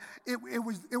 He said, it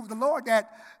was the Lord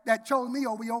that chose me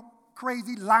over your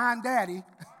crazy lying daddy.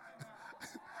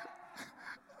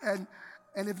 and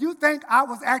if you think I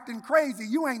was acting crazy,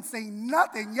 you ain't seen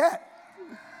nothing yet.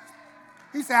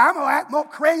 He said, I'm going to act more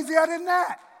crazier than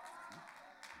that.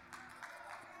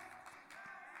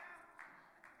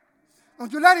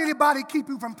 Don't you let anybody keep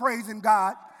you from praising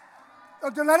God.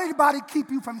 Don't you let anybody keep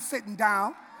you from sitting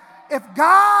down. If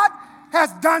God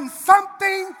has done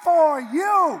something for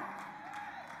you.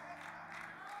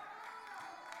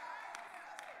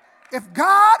 If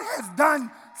God has done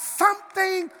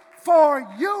something for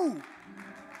you,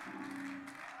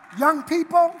 young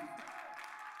people,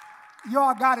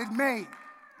 y'all got it made.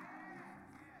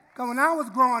 Because when I was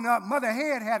growing up, Mother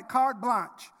Head had carte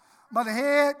blanche. Mother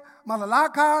Head, Mother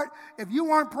Lockhart, if you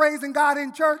weren't praising God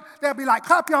in church, they'd be like,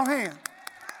 clap your hands.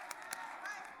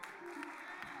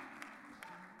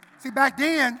 See, back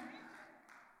then,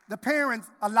 the parents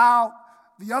allowed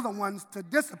the other ones to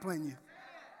discipline you.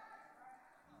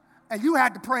 And you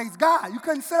had to praise God. You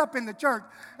couldn't sit up in the church.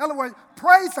 In other words,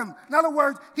 praise him. In other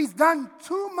words, he's done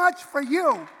too much for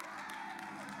you.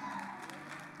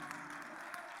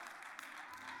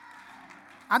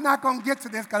 I'm not going to get to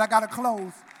this because I got to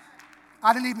close.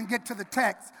 I didn't even get to the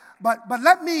text. But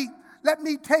let me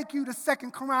take you to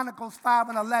 2 Chronicles 5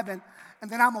 and 11,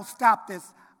 and then I'm going to stop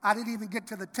this. I didn't even get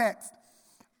to the text.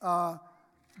 But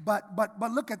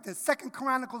look at this. 2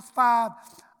 Chronicles 5,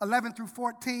 11 through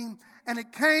 14. And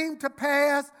it came to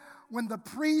pass when the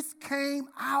priests came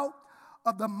out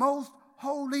of the most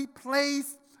holy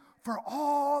place, for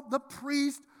all the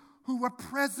priests who were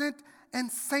present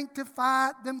and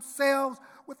sanctified themselves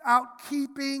without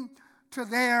keeping to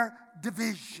their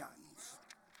divisions.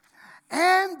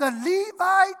 And the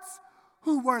Levites,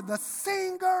 who were the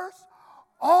singers,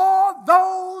 all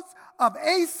those of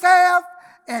Asaph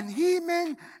and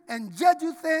Heman and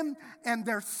Jeduthun and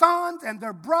their sons and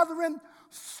their brethren,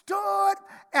 stood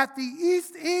at the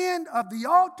east end of the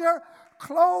altar,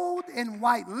 clothed in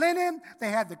white linen. They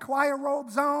had the choir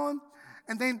robes on,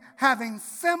 and then having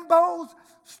cymbals,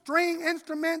 string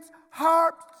instruments,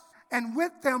 harps, and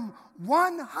with them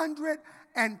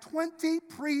 120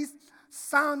 priests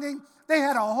sounding. They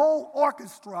had a whole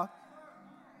orchestra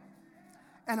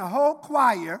and a whole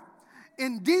choir.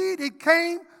 Indeed, it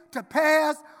came to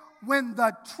pass when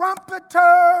the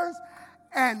trumpeters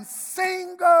and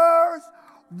singers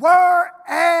were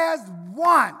as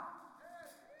one.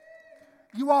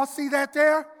 You all see that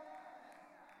there?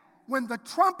 When the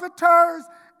trumpeters,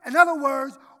 in other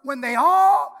words, when they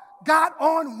all got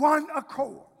on one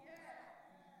accord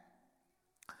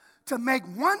to make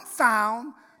one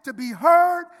sound, to be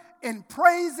heard in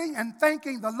praising and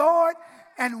thanking the Lord,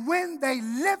 and when they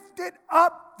lifted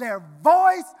up their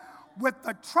voice with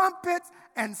the trumpets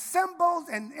and cymbals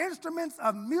and instruments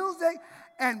of music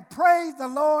and praised the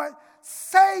Lord,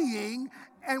 saying,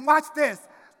 and watch this,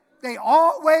 they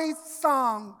always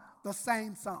sung the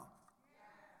same song.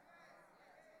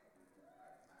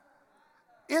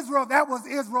 Israel, that was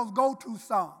Israel's go-to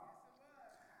song.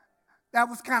 That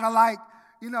was kind of like,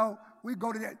 we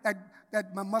go to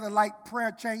that my mother liked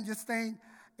prayer changes thing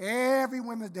every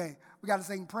Women's Day. We got to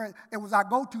sing prayer. It was our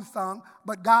go-to song,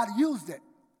 but God used it.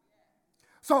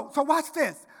 So watch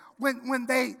this. When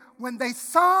they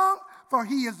sung, for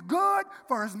he is good,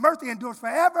 for his mercy endures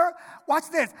forever. Watch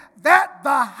this. That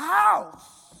the house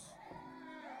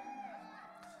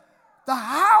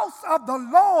of the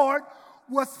Lord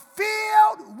was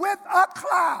filled with a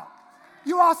cloud.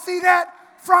 You all see that?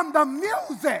 From the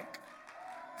music,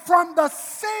 from the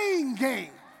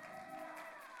singing,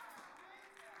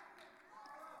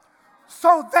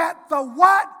 so that the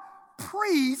what?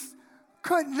 Priest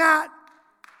could not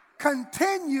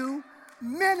continue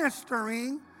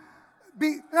ministering.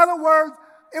 In other words,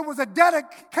 it was a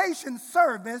dedication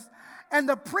service, and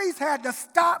the priest had to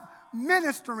stop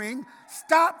ministering,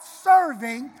 stop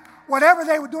serving. Whatever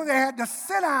they were doing, they had to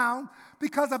sit down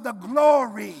because of the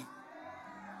glory.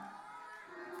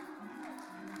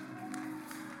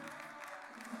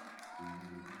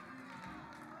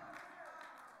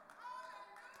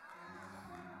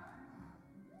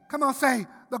 Come on, say,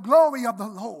 the glory of the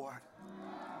Lord.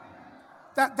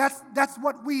 That's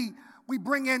what we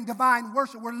bring in divine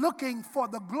worship. We're looking for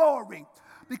the glory.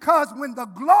 Because when the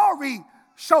glory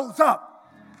shows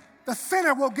up, the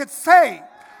sinner will get saved.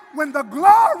 When the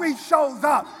glory shows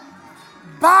up,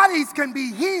 bodies can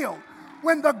be healed.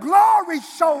 When the glory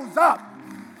shows up,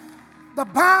 the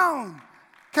bound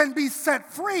can be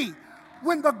set free.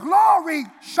 When the glory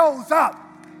shows up,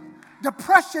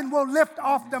 depression will lift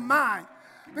off the mind.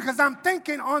 Because I'm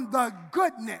thinking on the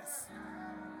goodness.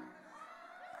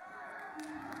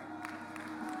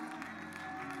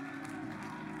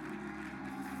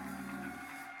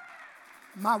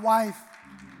 My wife,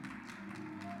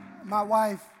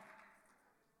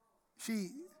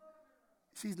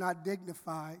 she's not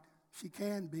dignified. She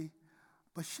can be,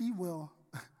 but she will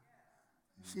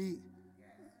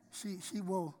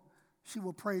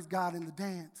praise God in the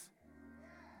dance.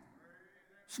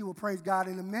 She will praise God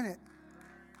in a minute.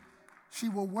 She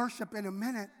will worship in a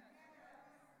minute,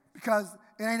 because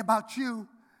it ain't about you.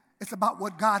 It's about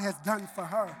what God has done for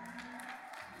her.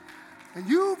 And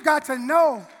you've got to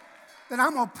know that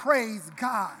I'm going to praise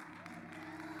God.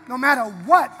 No matter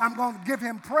what, I'm going to give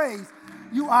him praise.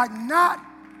 You are not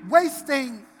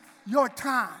wasting your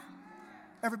time.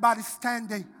 Everybody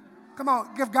standing. Come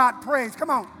on, give God praise. Come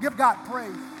on, give God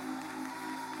praise.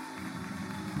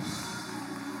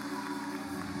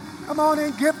 Come on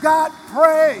and give God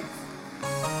praise.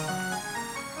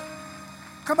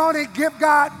 Come on and give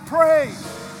God praise.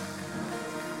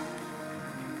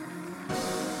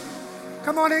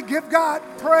 Come on and give God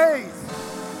praise.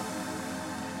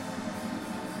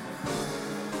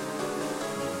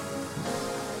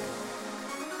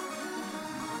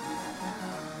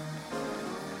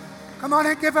 Come on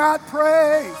and give God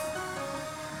praise.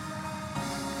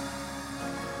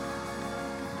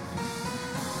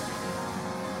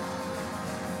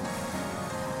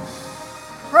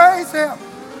 Praise him.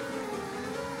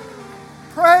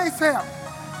 Praise him.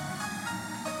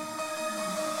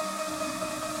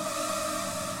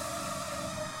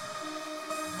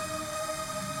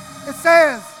 It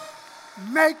says,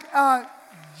 make a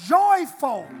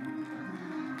joyful.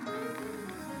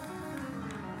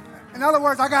 In other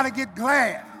words, I got to get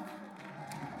glad.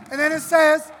 And then it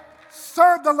says,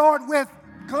 serve the Lord with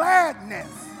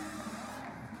gladness.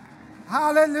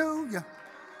 Hallelujah.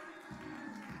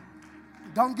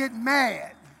 Don't get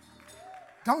mad.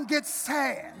 Don't get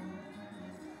sad.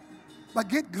 But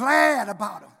get glad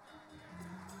about him.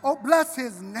 Oh, bless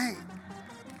his name.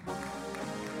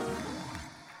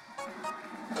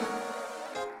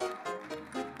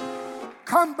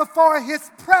 Come before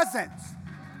his presence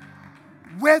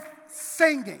with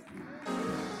singing.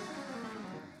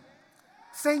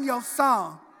 Sing your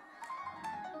song.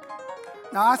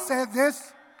 Now, I said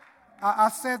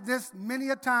this many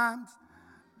a times.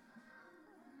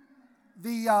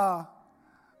 The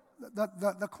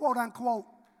quote-unquote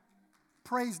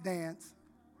praise dance,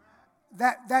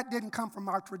 that didn't come from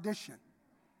our tradition.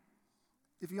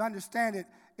 If you understand it,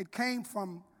 it came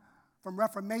from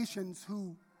Reformations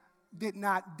who did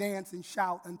not dance and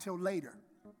shout until later.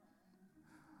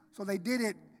 So they did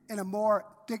it in a more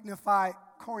dignified,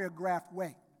 choreographed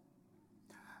way.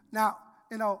 Now,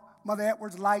 Mother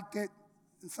Edwards liked it,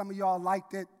 and some of y'all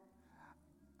liked it.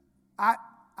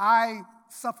 I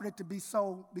suffered it to be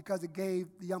so because it gave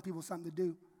the young people something to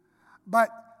do. But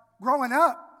growing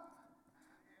up,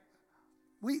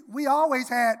 we always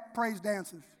had praise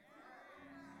dancers.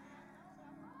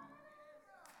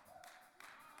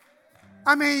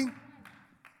 I mean,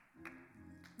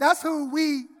 that's who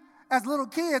we, as little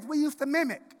kids, we used to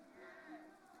mimic.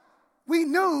 We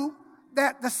knew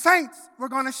that the saints were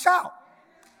going to shout.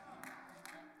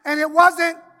 And it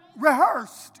wasn't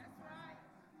rehearsed.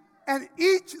 And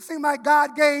it seemed like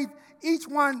God gave each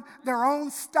one their own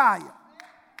style.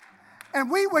 And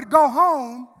we would go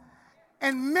home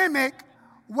and mimic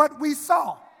what we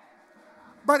saw.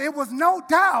 But it was no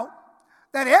doubt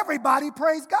that everybody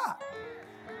praised God.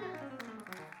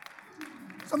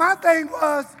 So my thing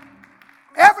was,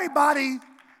 everybody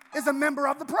is a member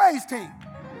of the praise team.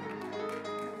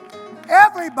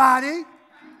 Everybody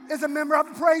is a member of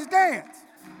the praise dance.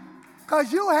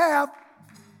 Because you have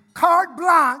carte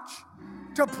blanche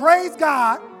to praise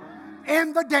God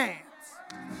in the dance.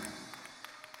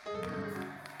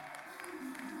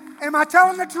 Am I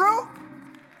telling the truth?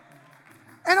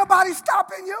 Ain't nobody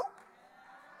stopping you.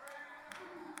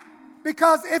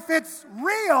 Because if it's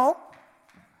real,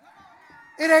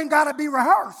 it ain't got to be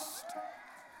rehearsed.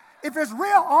 If it's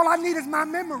real, all I need is my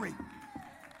memory.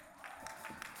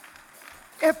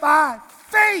 If I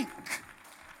think,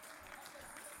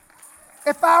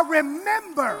 if I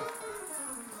remember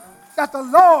that the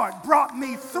Lord brought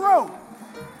me through,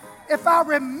 if I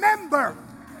remember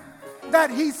that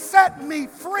He set me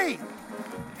free,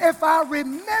 if I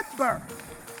remember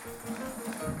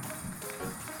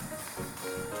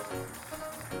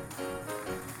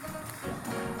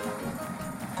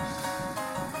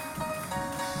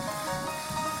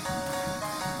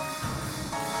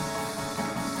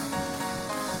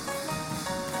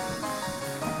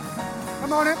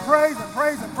come on and praise Him,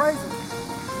 praise Him, praise Him.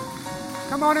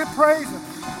 Come on and praise Him.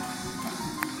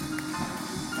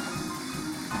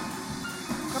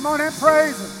 Come on and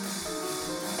praise Him.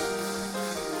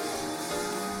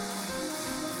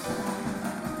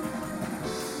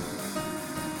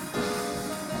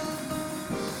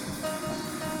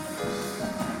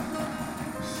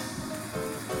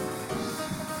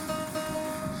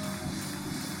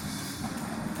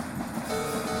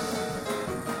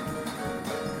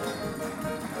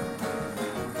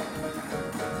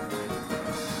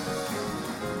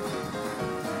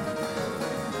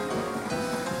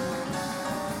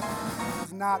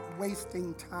 Not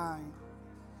wasting time.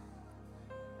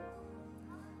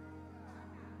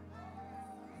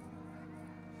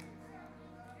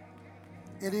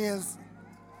 It is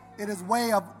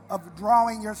way of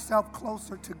drawing yourself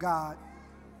closer to God.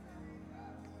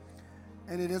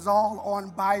 And it is all on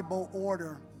Bible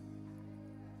order.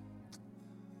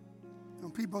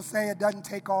 When people say it doesn't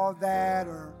take all that,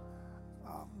 or,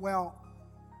 well,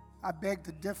 I beg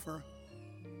to differ.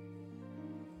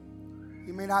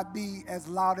 You may not be as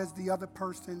loud as the other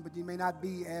person, but you may not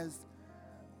be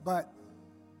but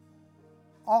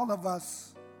all of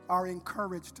us are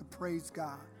encouraged to praise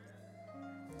God.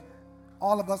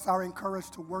 All of us are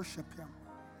encouraged to worship Him.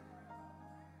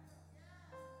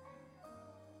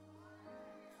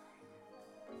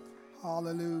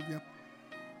 Hallelujah.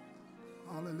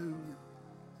 Hallelujah.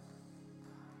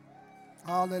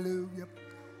 Hallelujah.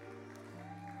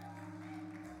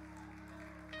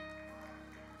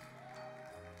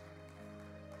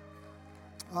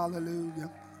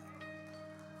 Hallelujah.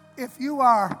 If you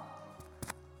are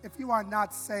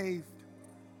not saved,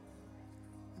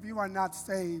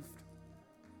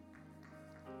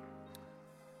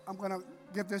 I'm going to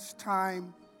give this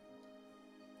time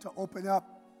to open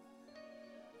up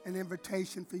an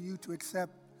invitation for you to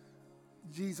accept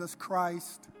Jesus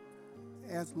Christ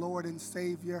as Lord and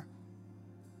Savior.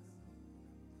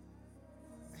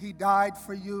 He died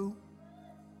for you,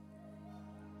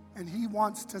 and He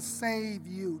wants to save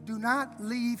you. Do not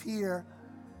leave here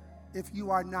if you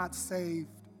are not saved.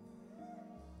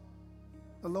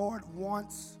 The Lord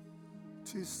wants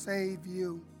to save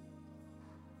you.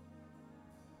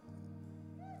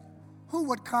 Who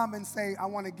would come and say, I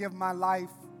want to give my life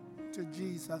to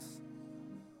Jesus?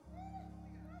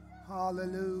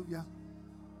 Hallelujah.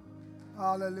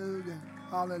 Hallelujah.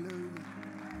 Hallelujah.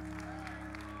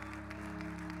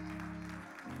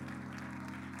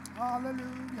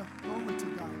 Hallelujah. Glory to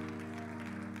God.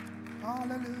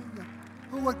 Hallelujah.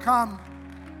 Who would come?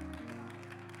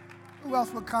 Who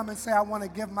else would come and say, I want to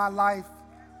give my life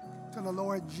to the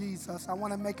Lord Jesus? I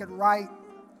want to make it right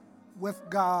with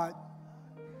God.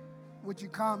 Would you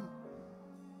come?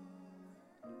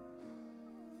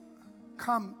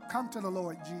 Come to the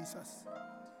Lord Jesus.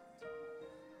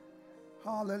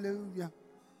 Hallelujah.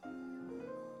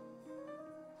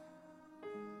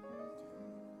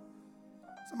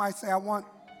 Somebody say,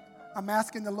 I'm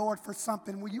asking the Lord for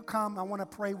something. Will you come? I want to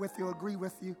pray with you, agree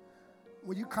with you.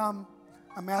 Will you come?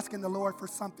 I'm asking the Lord for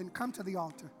something. Come to the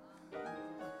altar.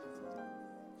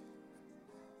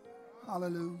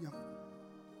 Hallelujah.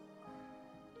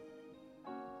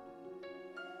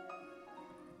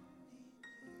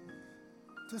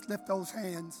 Just lift those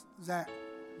hands, Zach,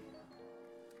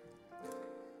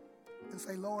 and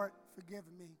say, Lord, forgive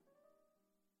me.